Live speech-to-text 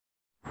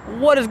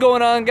What is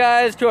going on,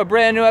 guys, to a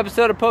brand new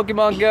episode of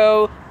Pokemon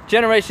Go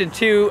Generation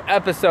 2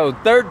 episode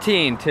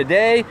 13.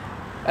 Today,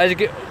 as you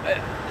can,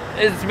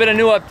 it's been a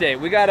new update.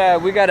 We got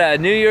a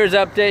New Year's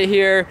update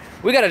here.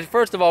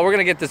 First of all, we're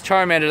gonna get this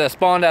Charmander that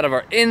spawned out of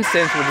our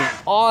instance, which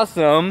is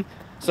awesome.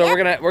 So we're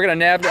gonna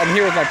nab. I'm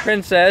here with my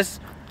princess.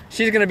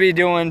 She's gonna be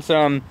doing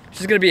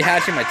she's gonna be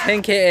hatching my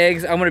 10K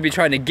eggs. I'm gonna be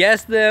trying to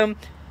guess them.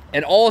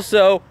 And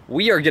also,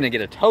 we are gonna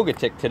get a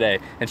Togetic today,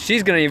 and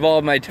she's gonna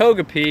evolve my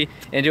Togepi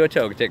into a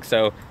Togetic.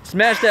 So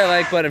smash that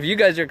like button if you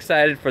guys are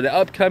excited for the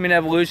upcoming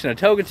evolution of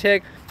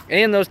Togetic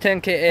and those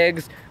 10K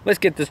eggs. Let's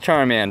get this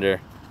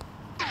Charmander.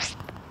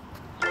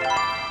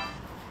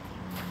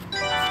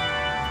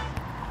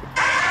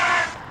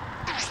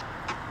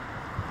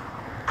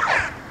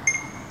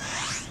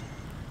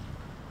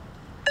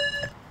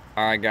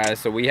 Alright guys,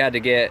 so we had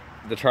to get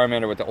the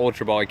Charmander with the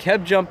Ultra Ball. He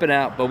kept jumping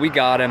out, but we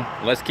got him.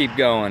 Let's keep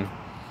going.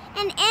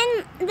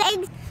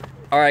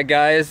 All right,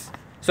 guys.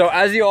 So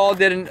as you all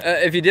didn't,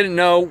 if you didn't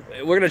know,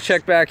 we're gonna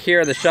check back here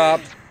at the shop.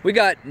 We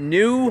got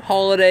new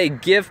holiday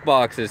gift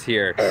boxes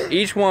here.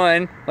 Each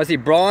one, let's see,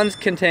 bronze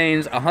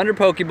contains 100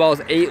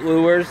 Pokeballs, 8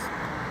 lures.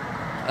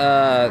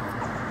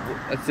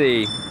 Let's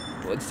see,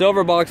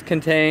 silver box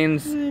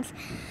contains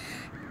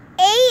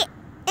 8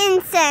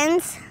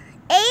 incense,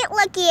 8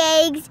 lucky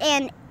eggs,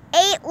 and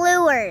 8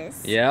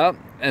 lures. Yep.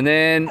 And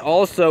then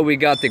also we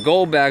got the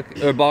gold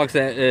box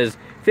that is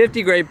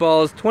 50 great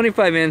balls,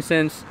 25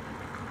 incense,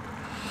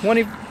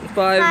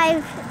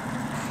 25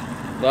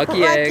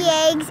 lucky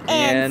eggs,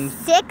 and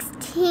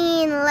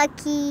 16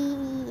 lucky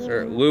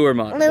lure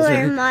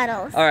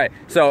models. All right,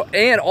 so,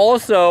 and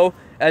also,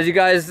 as you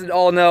guys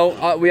all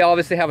know, we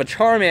obviously have a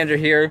Charmander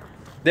here.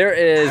 There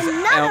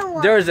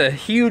is a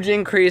huge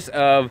increase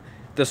of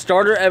the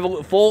starter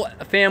full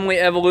family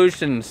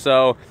evolution.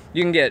 So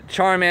you can get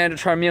Charmander,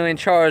 Charmeleon,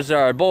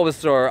 Charizard,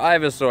 Bulbasaur,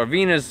 Ivysaur,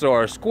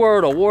 Venusaur,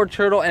 Squirtle,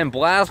 Wartortle, and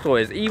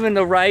Blastoise, even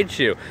the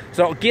Raichu.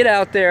 So get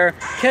out there,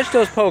 catch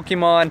those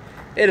Pokemon.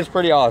 It is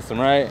pretty awesome,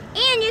 right?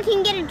 And you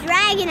can get a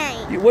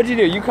Dragonite. What'd you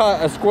do? You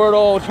caught a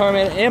Squirtle,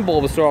 Charmander, and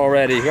Bulbasaur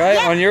already, right?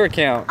 Yep. On your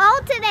account. All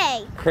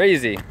today.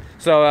 Crazy.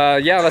 So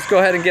yeah, let's go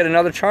ahead and get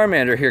another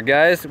Charmander here,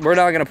 guys. We're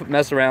not gonna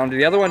mess around.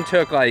 The other one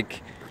took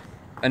like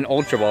an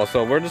Ultra Ball,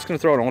 so we're just gonna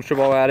throw an Ultra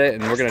Ball at it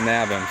and we're gonna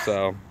nab him.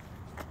 So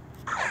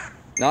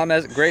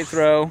great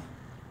throw.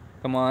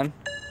 Come on,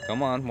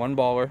 one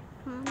baller.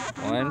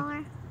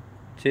 One,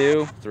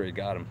 2, 3,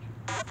 got him.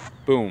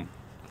 Boom.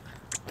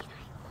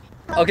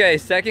 Okay,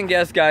 second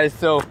guess, guys.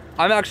 So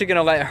I'm actually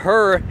gonna let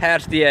her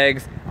hatch the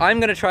eggs. I'm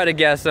gonna try to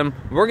guess them.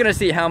 We're gonna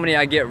see how many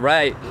I get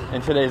right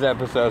in today's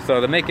episode,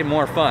 so to make it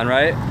more fun,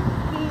 right?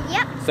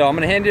 Yep. So I'm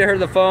gonna hand her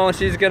the phone.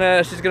 She's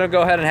gonna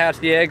go ahead and hatch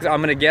the eggs.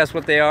 I'm gonna guess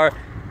what they are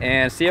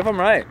and see if I'm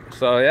right.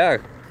 So yeah.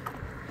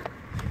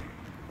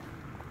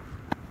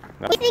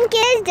 What do you think it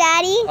is,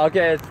 Daddy?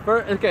 Okay,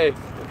 okay,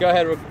 go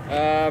ahead.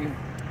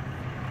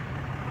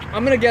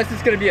 I'm gonna guess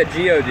it's gonna be a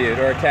Geodude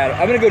or a cat.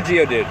 I'm gonna go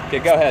Geodude. Okay,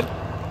 go ahead.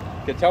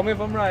 Okay, tell me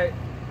if I'm right.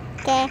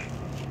 Okay.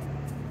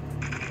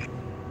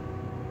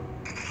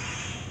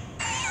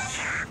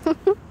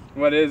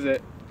 What is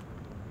it?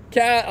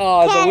 Cat.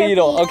 Oh, it's a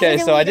Weedle. Okay,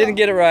 so I didn't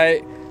get it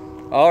right.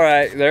 All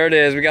right, there it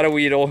is. We got a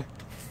Weedle.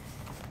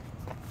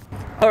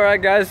 All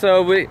right, guys,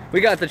 so we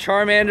got the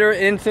Charmander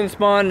instant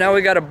spawn. Now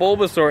we got a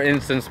Bulbasaur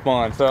instant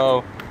spawn.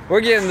 So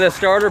we're getting the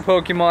starter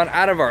Pokemon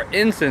out of our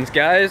instance,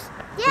 guys.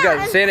 Yeah, we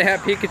got Santa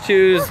Hat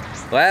Pikachus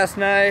last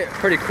night.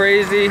 Pretty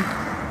crazy.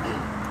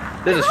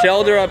 There's a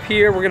Shelter up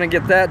here. We're gonna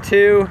get that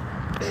too.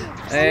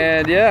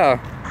 And yeah,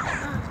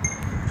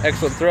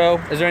 excellent throw.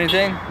 Is there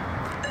anything?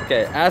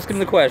 Okay, ask him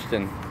the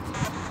question.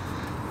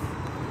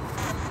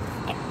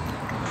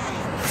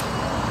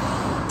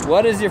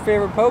 What is your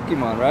favorite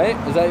Pokemon, right?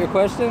 Is that your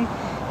question?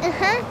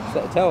 Uh-huh.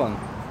 So, tell him.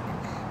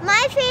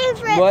 My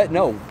favorite... What?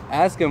 No,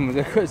 ask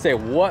him. Say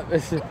what?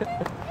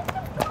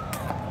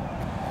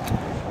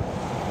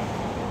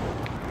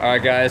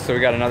 Alright guys, so we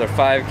got another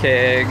 5K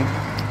egg.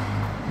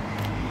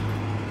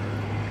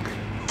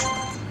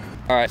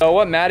 Alright, so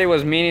what Maddie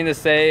was meaning to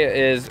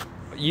say is,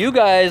 you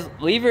guys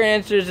leave your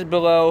answers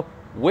below.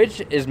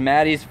 Which is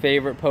Maddie's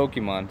favorite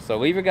Pokemon? So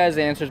leave your guys'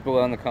 answers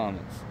below in the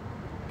comments.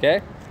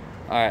 Okay?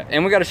 Alright,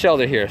 and we got a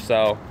Shelter here,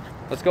 so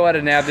let's go ahead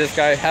and nab this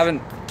guy.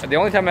 The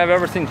only time I've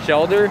ever seen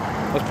Shelter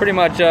was pretty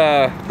much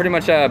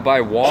by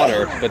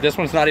water, but this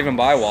one's not even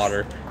by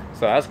water.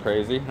 So that's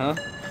crazy, huh?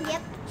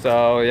 Yep.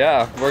 So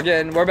yeah, we're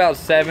about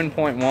 7.1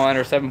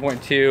 or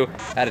 7.2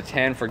 out of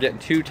 10 for getting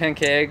 2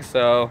 10K eggs.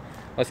 So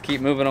let's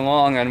keep moving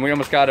along, and we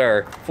almost got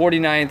our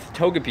 49th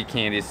Togepi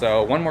candy.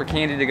 So one more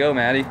candy to go,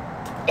 Maddie,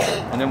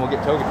 and then we'll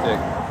get Togetic.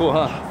 Cool,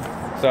 huh?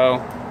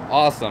 So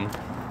awesome.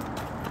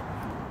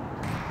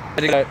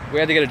 We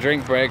had to get a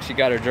drink break. She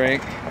got her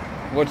drink.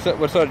 What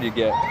soda did you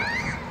get?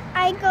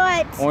 I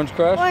got Orange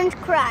Crush. Orange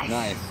Crush.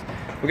 Nice.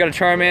 We got a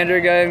Charmander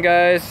again,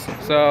 guys.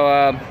 So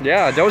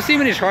yeah, don't see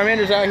many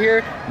Charmanders out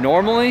here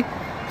normally.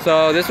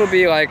 So this will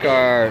be like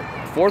our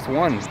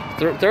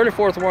third or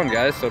fourth one,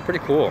 guys. So pretty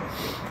cool.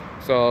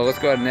 So let's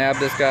go ahead and nab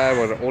this guy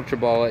with an Ultra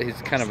Ball.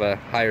 He's kind of a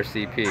higher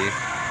CP.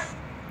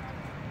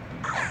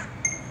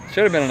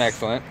 Should have been an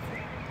excellent.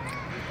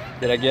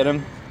 Did I get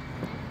him?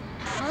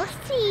 We'll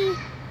see.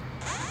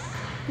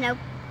 Nope.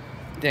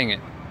 Dang it.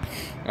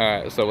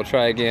 Alright, so we'll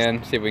try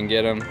again, see if we can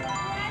get him.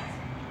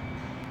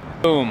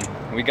 Boom,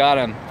 we got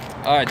him.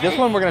 Alright, this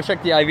one we're gonna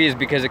check the IVs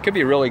because it could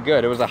be really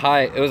good. It was a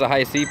high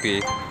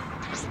CP.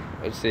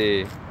 Let's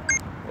see.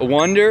 A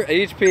wonder,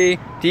 HP,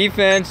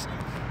 defense,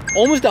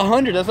 almost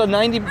 100. That's a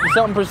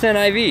 90-something%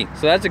 IV.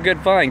 So that's a good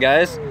find,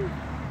 guys.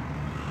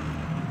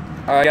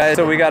 Alright guys,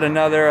 so we got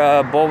another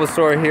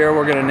Bulbasaur here.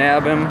 We're gonna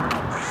nab him.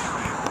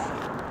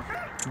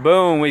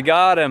 Boom, we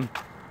got him.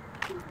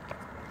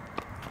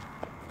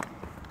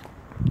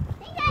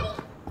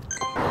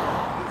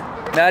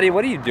 Maddie,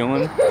 what are you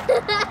doing?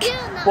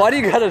 Why do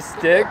you got a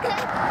stick?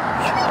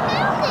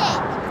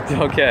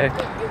 Okay.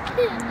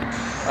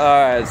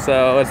 Alright,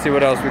 so let's see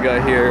what else we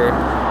got here.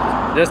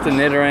 Just a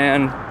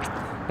Nidoran.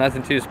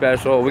 Nothing too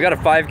special. We got a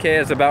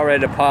 5K, it's about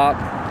ready to pop.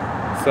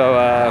 So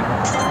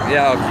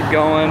yeah, I'll keep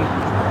going.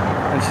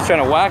 And she's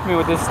trying to whack me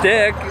with this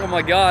stick. Oh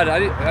my god, I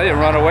didn't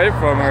run away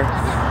from her.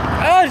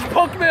 Oh, she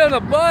poked me on the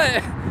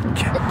butt.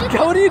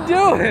 What are you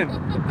doing?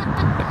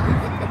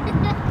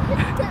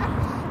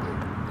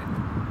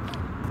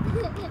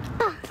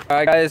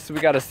 Alright guys, we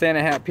got a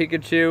Santa Hat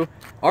Pikachu.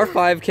 Our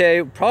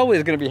 5K probably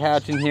is going to be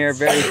hatching here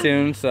very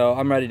soon, so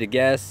I'm ready to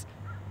guess.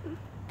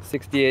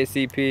 68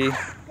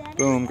 CP.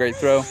 Boom, great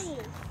throw.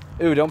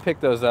 Ooh, don't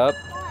pick those up.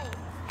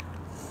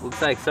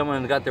 Looks like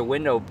someone got their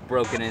window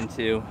broken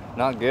into.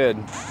 Not good.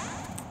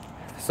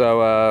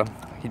 So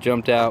he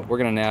jumped out. We're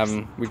gonna nab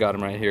him. We got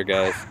him right here,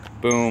 guys.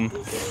 Boom.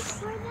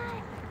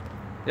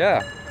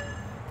 Yeah.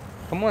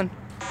 Come on.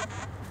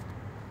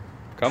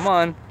 Come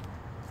on.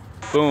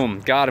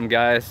 Boom. Got him,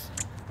 guys.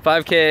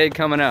 5K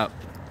coming up.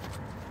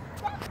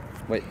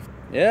 Wait.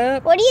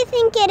 Yep. What do you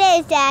think it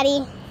is,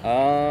 Daddy?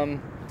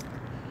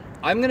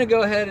 I'm gonna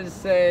go ahead and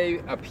say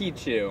a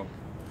Pichu.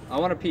 I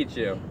want a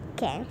Pichu.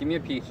 Okay. Give me a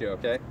Pichu,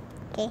 okay?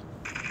 Okay.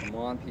 Come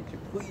on, Pichu,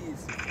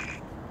 please.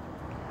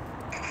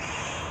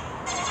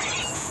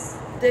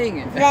 Dang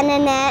it.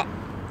 Venonat.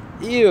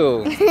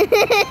 Ew.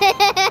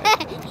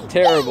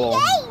 Terrible.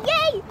 Yay,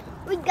 yay!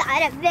 We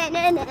got a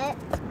Venonat.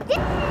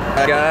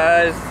 Alright,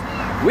 guys,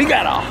 we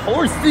got a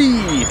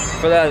horsey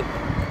for that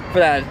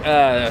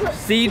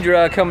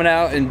Seadra coming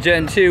out in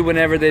Gen 2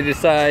 whenever they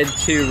decide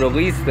to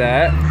release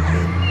that.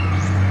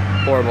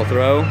 Horrible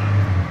throw.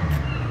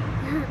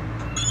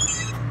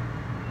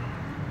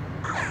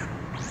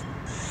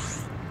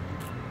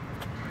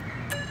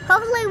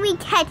 Hopefully we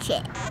catch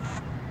it.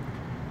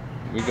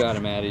 We got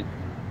him, Addie.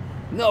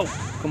 No,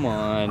 come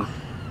on.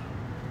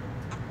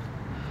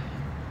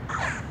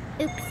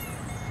 Oops.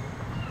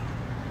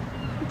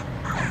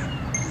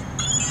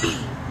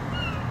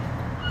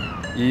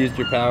 You used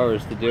your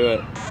powers to do it.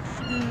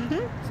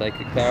 Mm-hmm.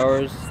 Psychic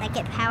powers.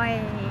 Psychic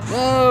powers.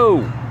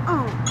 Whoa!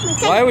 Oh,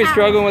 Why are we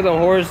struggling with a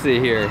horsey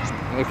here?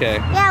 Okay.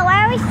 Yeah,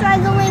 why are we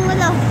struggling with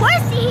a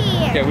horsey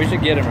here? Okay, we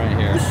should get him right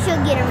here. We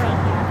should get him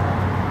right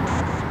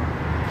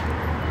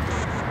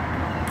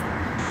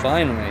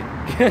Finally.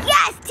 here.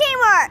 Yes,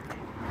 teamwork!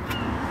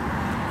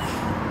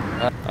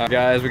 Alright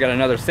guys, we got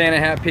another Santa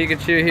Hat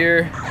Pikachu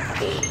here.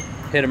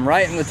 Hit him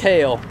right in the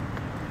tail.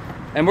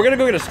 And we're gonna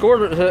go get a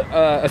Squirtle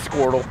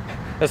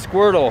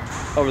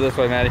over this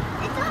way, Maddie.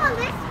 It's on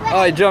this way.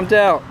 Oh, he jumped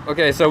out.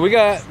 Okay, so we're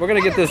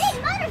gonna get this.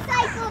 Big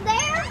motorcycle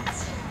there.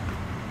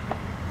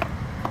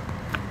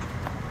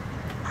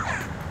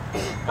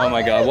 Oh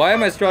my god, why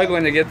am I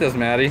struggling to get this,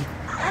 Maddie?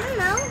 I don't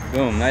know.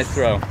 Boom, nice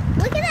throw.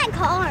 Look at that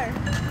car.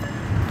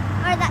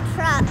 Or that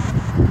truck.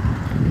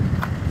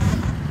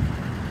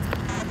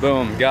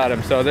 Boom, got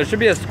him. So there should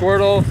be a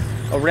Squirtle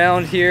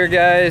around here,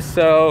 guys.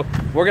 So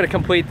we're gonna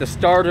complete the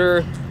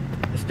starters.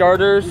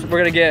 We're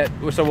gonna get,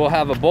 so we'll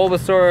have a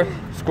Bulbasaur,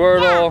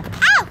 Squirtle,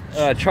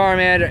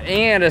 Charmander,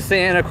 and a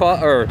and a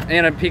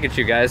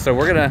Pikachu, guys. So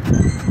we're gonna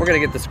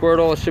get the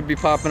Squirtle. It should be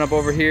popping up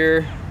over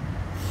here.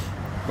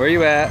 Where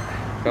you at?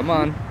 Come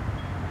on.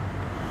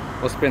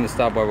 We'll spin the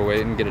stop while we're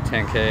waiting and get a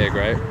 10K egg,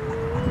 right?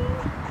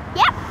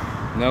 Yep.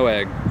 No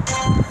egg.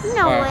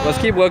 No All right, way. let's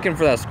keep looking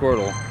for that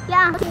Squirtle.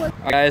 Yeah. All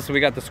right, guys, so we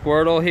got the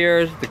Squirtle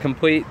here to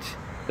complete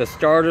the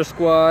starter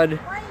squad.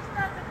 Why you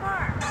start the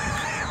car?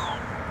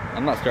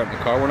 I'm not starting the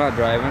car, we're not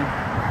driving.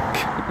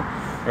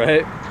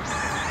 Right?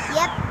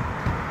 Yep.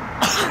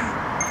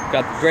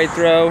 Got the great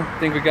throw.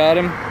 Think we got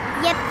him?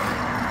 Yep.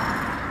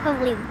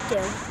 Hopefully we do.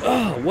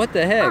 Oh, what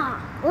the heck? Oh,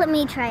 let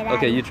me try that.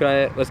 Okay, you try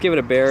it. Let's give it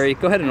a berry.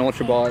 Go ahead and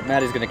Ultra Ball it.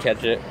 Maddie's gonna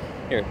catch it.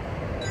 Here.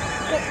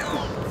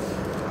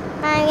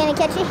 I'm gonna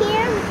catch it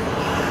here.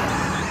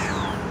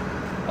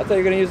 I thought you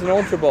were gonna use an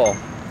Ultra Ball.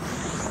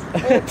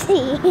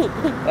 Oopsie.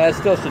 That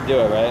still should do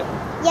it, right?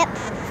 Yep.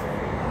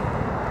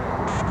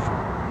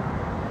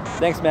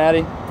 Thanks,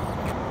 Maddie.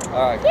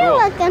 All right, You're cool.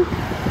 welcome.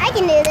 I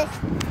can do this.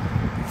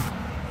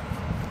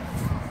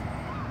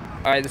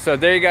 All right, so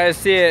there you guys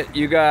see it.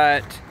 You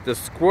got the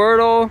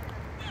Squirtle,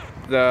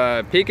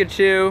 the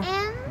Pikachu,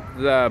 And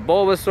the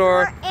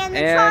Bulbasaur, and the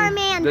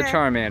Charmander. the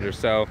Charmander.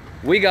 So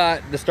we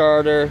got the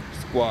starter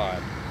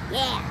squad.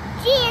 yeah.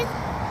 Cheers.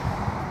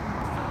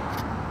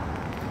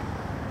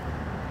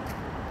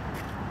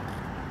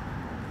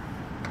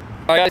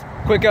 Alright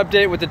guys, quick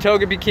update with the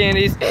Togepi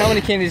candies. How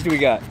many candies do we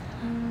got?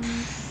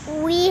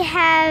 We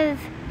have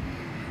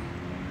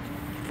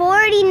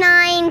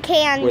 49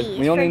 candies.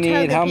 We only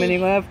need how many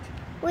left?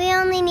 We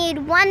only need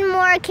one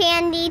more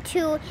candy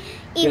to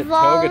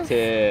evolve.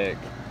 Togetic.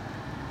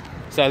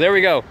 So there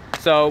we go.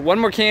 So one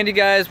more candy,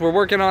 guys. We're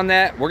working on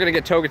that. We're gonna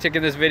get Togetic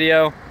in this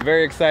video.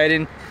 Very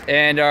exciting.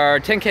 And our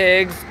 10K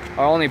eggs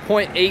are only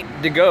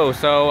 0.8 to go.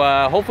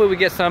 So hopefully we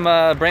get some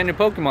brand new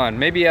Pokemon.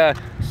 Maybe a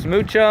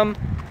Smoochum,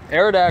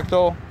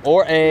 Aerodactyl,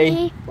 or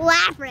a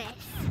Lapras.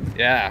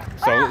 Yeah.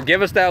 So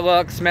give us that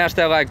luck. Smash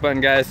that like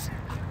button, guys.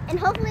 And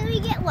hopefully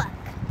we get luck.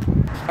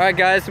 All right,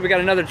 guys. So we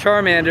got another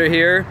Charmander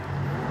here.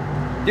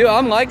 Dude,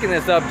 I'm liking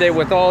this update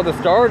with all the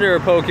starter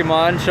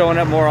Pokemon showing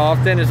up more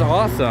often. It's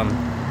awesome.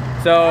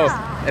 So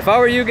if I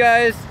were you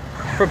guys,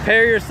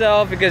 prepare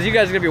yourself because you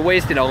guys are gonna be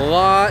wasting a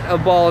lot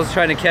of balls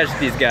trying to catch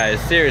these guys.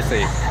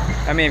 Seriously.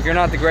 I mean, if you're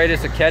not the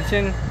greatest at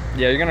catching,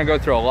 yeah, you're gonna go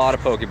through a lot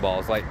of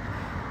Pokeballs. Like,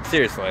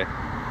 seriously.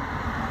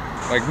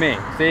 Like me.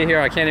 See here,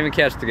 I can't even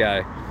catch the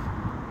guy.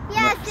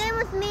 Yeah, same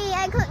with me.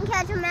 I couldn't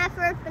catch him at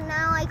first, but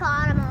now I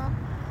caught him all.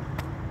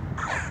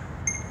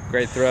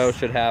 Great throw,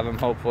 should have him,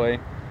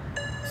 hopefully.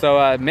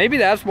 So maybe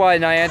that's why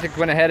Niantic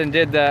went ahead and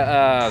did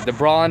the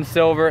bronze,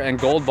 silver, and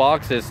gold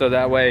boxes, so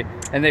that way,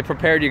 and they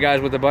prepared you guys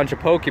with a bunch of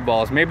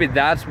Pokeballs. Maybe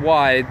that's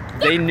why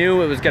they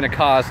knew it was gonna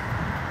cost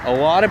a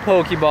lot of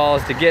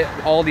Pokeballs to get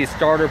all these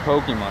starter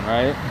Pokemon,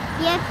 right?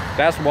 Yeah.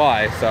 That's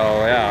why,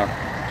 so yeah.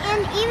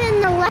 And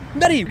even the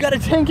Betty, you got a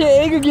 10K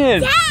egg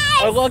again!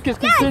 Yes! Our luck is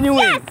continuing!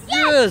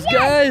 Yes,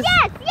 guys!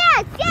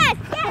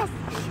 Yes!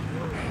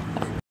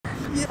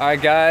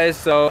 Alright guys,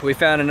 so we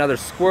found another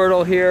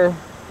Squirtle here.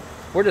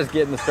 We're just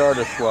getting the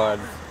starter squad.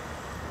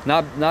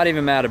 Not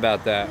even mad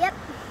about that. Yep.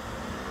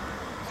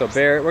 So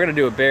we're gonna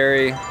do a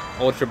berry,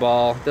 Ultra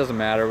Ball, doesn't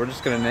matter. We're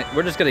just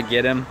gonna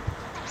get him.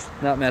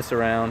 Not mess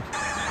around.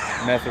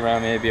 Mess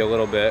around maybe a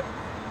little bit.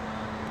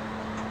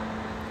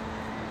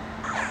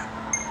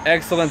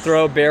 Excellent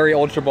throw, berry,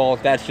 Ultra Ball.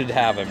 That should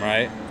have him,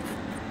 right?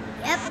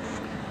 Yep.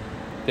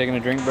 Taking a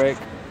drink break?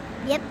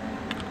 Yep.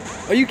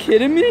 Are you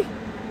kidding me?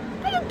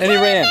 And he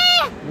ran.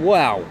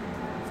 Wow.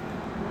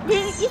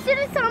 You should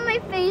have saw my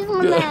face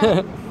on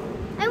that.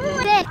 I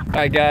want it.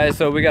 Alright guys,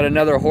 so we got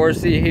another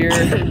horsey here.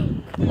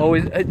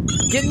 Always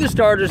getting the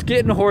starters,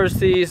 getting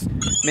horsies.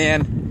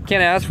 Man,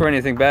 can't ask for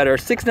anything better.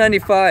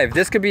 $6.95.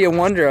 This could be a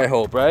wonder, I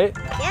hope, right?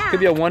 Yeah. Could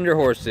be a wonder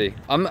horsey.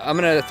 I'm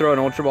gonna throw an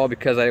Ultra Ball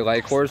because I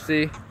like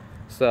horsey.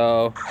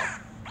 So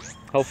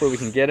hopefully we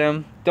can get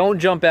him. Don't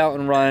jump out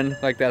and run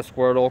like that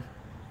Squirtle.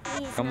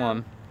 Come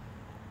on.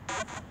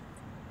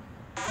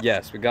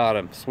 Yes, we got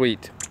him.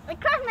 Sweet. I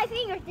crossed my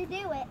fingers to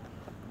do it.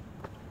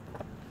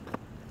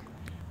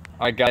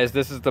 Alright guys,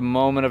 this is the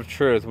moment of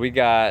truth. We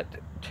got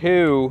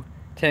 2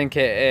 10K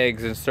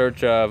eggs in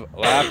search of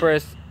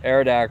Lapras,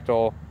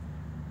 Aerodactyl,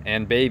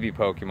 and baby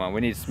Pokemon.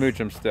 We need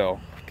Smoochum still.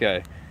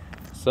 Okay,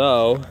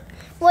 so...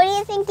 What do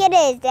you think it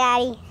is,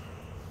 Daddy?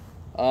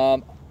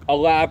 A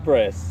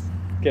Lapras.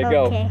 Okay,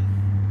 go. Okay.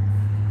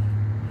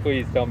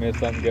 Please tell me it's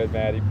something good,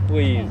 Maddie.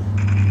 Please.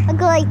 I'll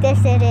go like this,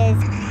 it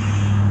is.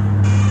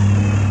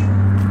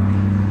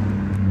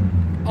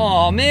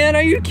 Oh man,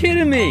 are you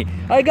kidding me?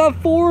 I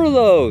got 4 of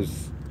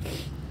those.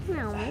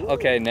 No.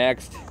 Okay,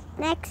 next.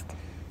 Next.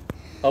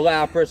 A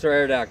Lapras or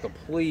Aerodactyl,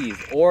 please.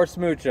 Or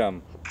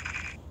Smoochum.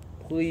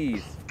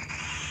 Please.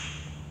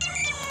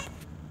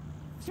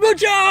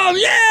 Smoochum!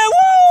 Yeah!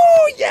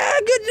 Woo! Yeah!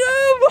 Good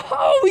job!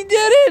 Oh, we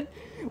did it!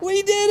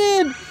 We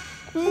did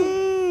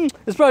it!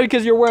 It's probably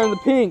because you're wearing the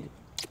pink.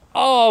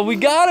 Oh, we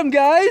got him,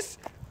 guys!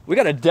 We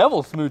got a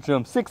devil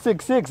Smoochum.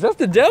 666. That's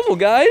the devil,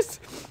 guys!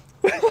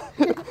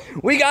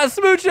 We got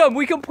Smoochum!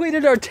 We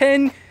completed our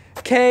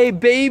 10K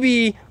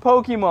baby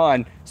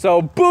Pokemon.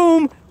 So,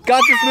 boom!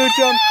 Got the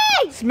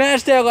Smoochum.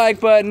 Smash that like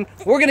button.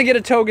 We're gonna get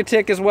a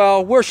Togetic as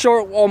well. We're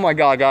short. Oh my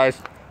god,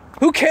 guys.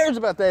 Who cares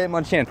about that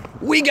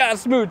Hitmonchan? We got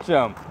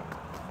Smoochum.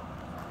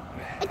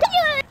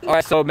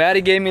 Alright, so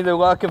Maddie gave me the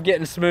luck of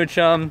getting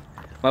Smoochum.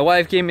 My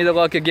wife gave me the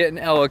luck of getting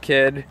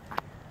Elekid.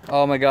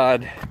 Oh my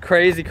god.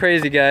 Crazy,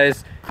 crazy,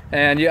 guys.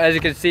 And as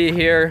you can see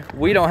here,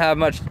 we don't have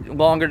much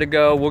longer to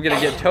go. We're gonna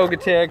get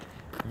Togetic.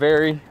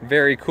 Very,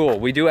 very cool.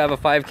 We do have a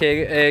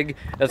 5K egg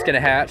that's gonna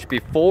hatch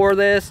before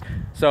this.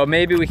 So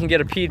maybe we can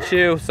get a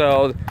Pichu.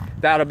 So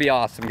that'll be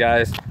awesome,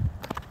 guys.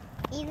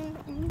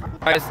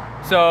 Alright,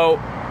 so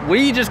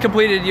we just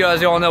completed,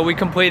 as you all know, we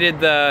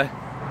completed the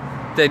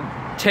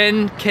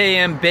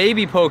 10KM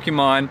baby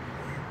Pokemon.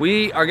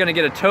 We are gonna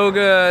get a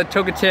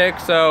Togetic,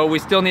 so we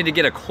still need to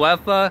get a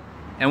Cleffa,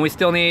 and we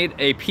still need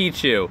a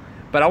Pichu.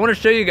 But I wanna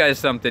show you guys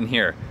something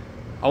here.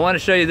 I wanna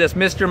show you this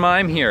Mr.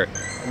 Mime here.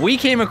 We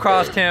came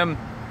across him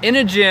in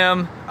a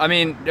gym. I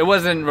mean, it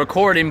wasn't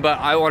recording, but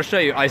I wanna show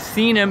you. I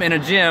seen him in a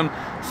gym,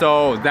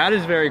 so that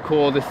is very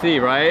cool to see,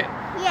 right?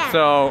 Yeah.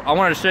 So I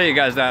wanted to show you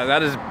guys that.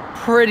 That is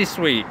pretty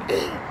sweet.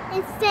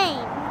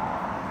 Insane.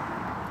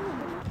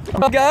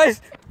 Oh,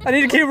 guys, I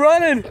need to keep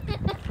running.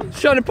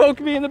 She's trying to poke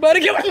me in the butt.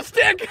 Get my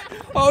stick.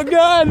 Oh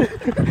god.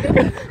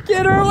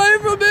 Get her away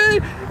from me.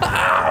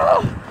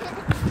 Oh,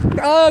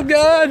 oh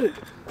god.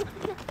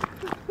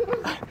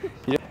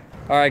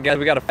 All right, guys,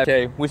 we got a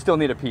 5K. We still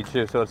need a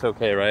Pichu, so it's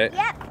okay, right?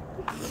 Yep.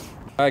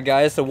 All right,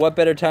 guys, so what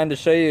better time to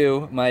show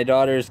you my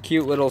daughter's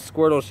cute little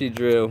Squirtle she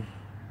drew.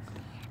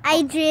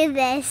 I drew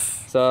this.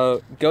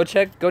 So go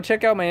check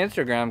out my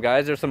Instagram,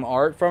 guys. There's some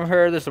art from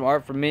her. There's some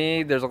art from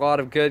me. There's a lot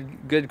of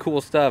good,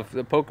 cool stuff,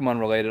 Pokemon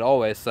related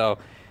always. So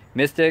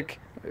Mystic,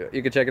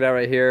 you can check it out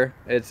right here.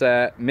 It's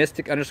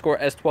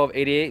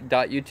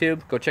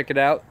mystic_s1288.youtube. Go check it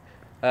out.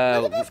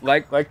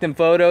 Like them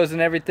photos and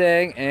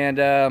everything, and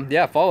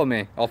yeah, follow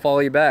me. I'll follow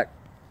you back.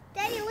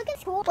 Daddy, look at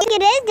school. Look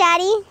it is,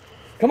 Daddy.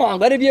 Come on,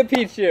 let it be a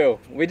Pichu.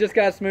 We just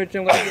got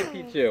Smoochum. Let it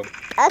be a Pichu.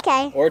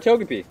 Okay. Or a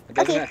Togepi.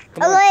 Okay.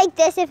 I'll like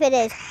this if it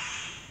is.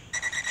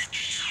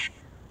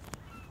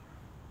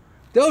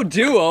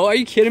 Doduo? Are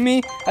you kidding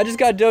me? I just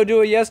got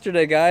Doduo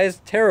yesterday,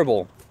 guys.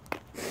 Terrible.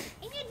 And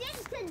you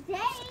did today.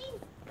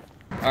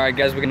 All right,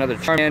 guys, we got another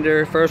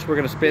Charmander. First, we're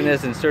gonna spin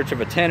this in search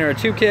of a 10 or a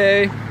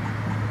 2K.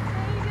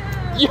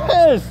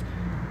 Yes!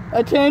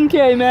 A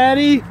 10K,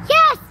 Maddie.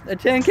 Yes! A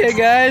 10K,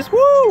 guys.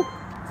 Woo!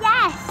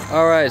 Yes!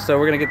 All right, so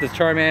we're gonna get this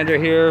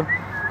Charmander here.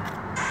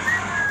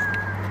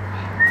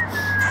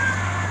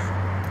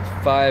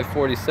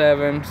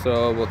 547,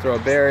 so we'll throw a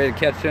berry to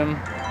catch him.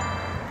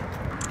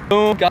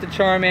 Boom, got the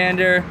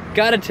Charmander,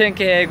 got a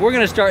 10K egg. We're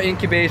gonna start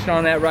incubation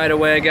on that right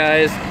away,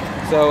 guys.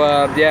 So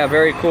yeah,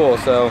 very cool.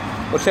 So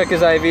we'll check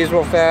his IVs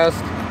real fast.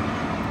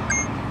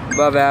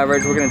 Above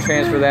average, we're gonna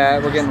transfer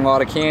that. We're getting a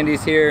lot of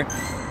candies here.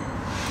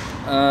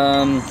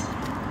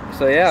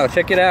 So yeah,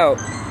 check it out.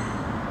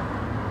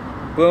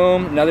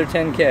 Boom, another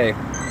 10K.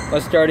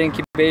 Let's start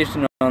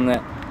incubation on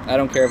that. I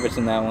don't care if it's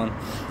in that one.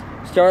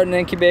 Starting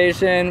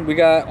incubation,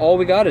 all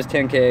we got is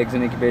 10K eggs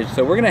in incubation.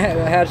 So we're gonna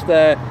hatch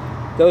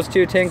those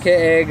two 10K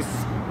eggs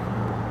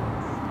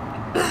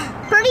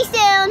pretty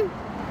soon.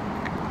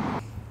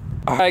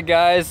 All right,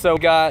 guys, so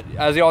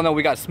as you all know,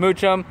 we got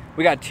Smoochum.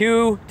 We got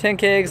two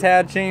 10K eggs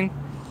hatching.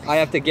 I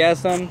have to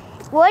guess them.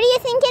 What do you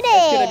think it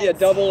is? It's gonna be a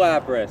double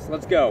Lapras.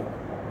 Let's go.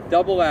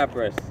 Double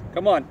Lapras.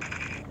 Come on.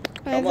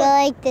 I feel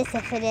like this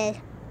if it is.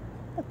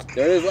 Okay.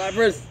 There it is,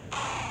 Lapras.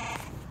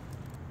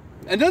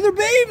 Another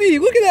baby.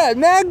 Look at that,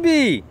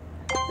 Magby.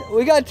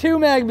 We got two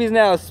Magbies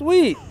now.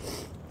 Sweet.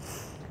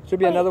 Should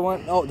be another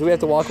one. Oh, do we have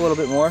to walk a little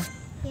bit more?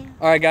 Yeah.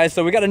 All right, guys,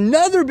 so we got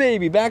another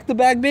baby.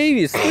 Back-to-back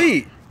babies.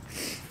 Sweet.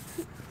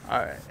 All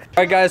right. All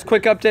right, guys,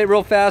 quick update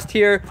real fast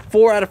here.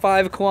 4 out of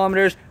 5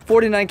 kilometers,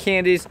 49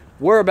 candies.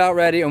 We're about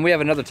ready, and we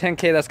have another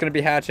 10K that's going to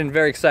be hatching.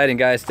 Very exciting,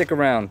 guys. Stick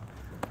around.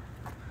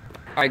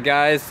 All right,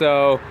 guys,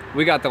 so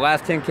we got the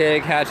last 10K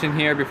egg hatching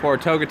here before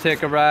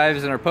Togetic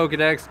arrives in our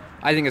Pokedex.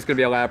 I think it's going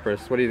to be a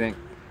Lapras. What do you think?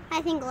 I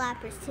think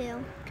Lapras,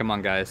 too. Come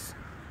on, guys.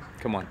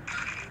 Come on.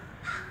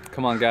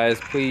 Come on, guys.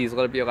 Please,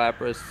 let it be a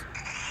Lapras.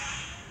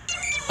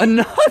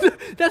 Another!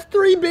 That's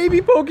 3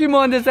 baby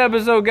Pokemon this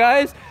episode,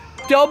 guys.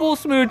 Double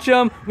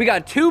Smoochum. We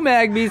got 2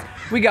 Magbies.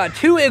 We got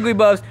 2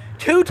 Igglybuffs.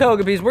 2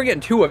 Togepis. We're getting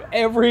 2 of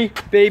every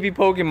baby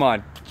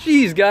Pokemon.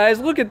 Jeez, guys,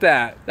 look at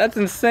that. That's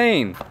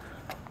insane.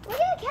 Look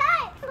at the cat.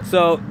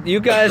 So, you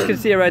guys can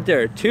see it right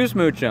there. 2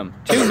 Smoochum,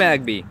 2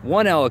 Magby,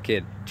 1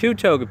 Elekid, 2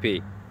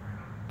 Togepi.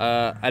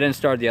 I didn't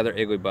start the other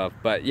Igglybuff,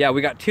 but yeah,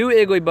 we got 2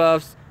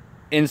 Igglybuffs.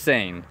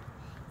 Insane.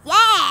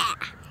 Yeah.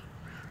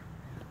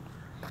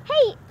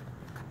 Hey.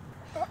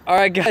 All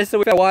right, guys, so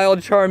we got Wild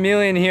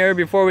Charmeleon here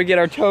before we get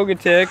our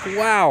Togetic.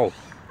 Wow,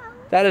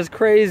 that is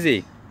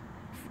crazy.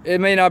 It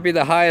may not be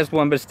the highest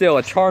one, but still,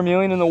 a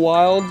Charmeleon in the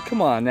wild?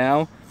 Come on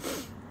now.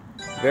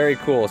 Very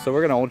cool. So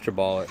we're gonna Ultra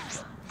Ball it.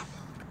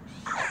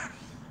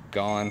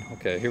 Gone.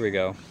 Okay, here we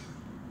go.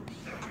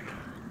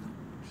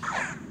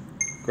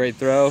 Great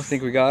throw.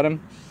 Think we got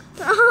him?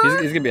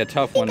 He's gonna be a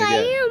tough one to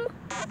get.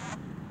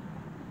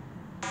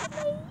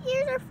 My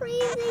ears are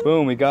freezing.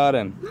 Boom, we got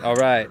him. All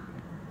right.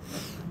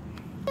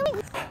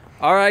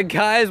 All right,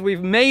 guys,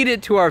 we've made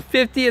it to our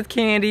 50th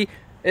candy.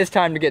 It's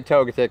time to get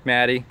Togetic,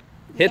 Maddie.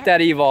 Hit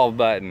that evolve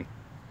button.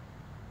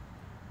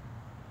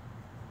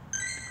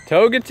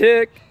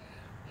 Togetic.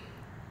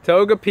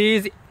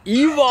 Togepi's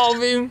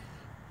evolving.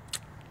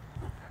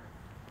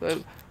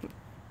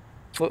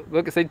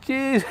 Look, say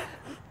cheese.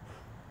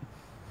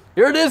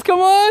 Here it is, come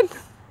on.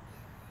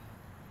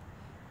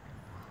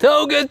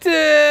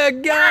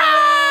 Togetic,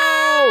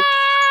 go!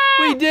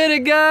 We did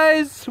it,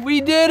 guys.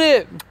 We did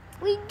it.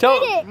 We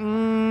did it.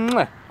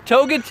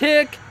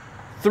 Togetic,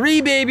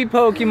 3 baby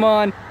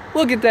Pokemon.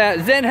 Look at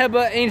that. Zen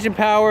Headbutt, Ancient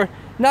Power.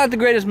 Not the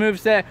greatest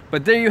moveset,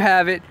 but there you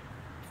have it.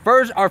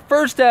 Our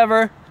first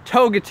ever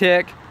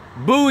Togetic.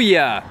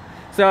 Booyah.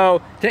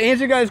 So, to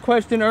answer your guys'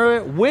 question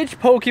earlier, which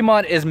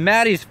Pokemon is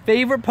Maddie's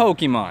favorite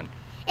Pokemon?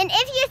 And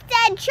if you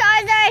said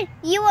Charizard,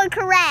 you were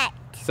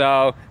correct.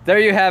 So, there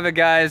you have it,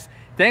 guys.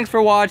 Thanks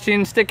for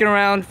watching, sticking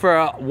around for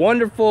a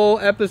wonderful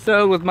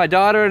episode with my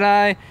daughter and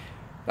I.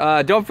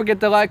 Don't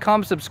forget to like,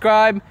 comment,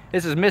 subscribe.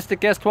 This is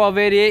Mystic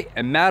S1288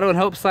 and Madeline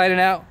Hope signing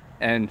out.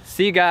 And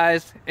see you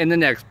guys in the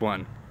next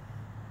one.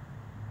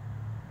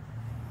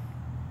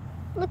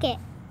 Look it.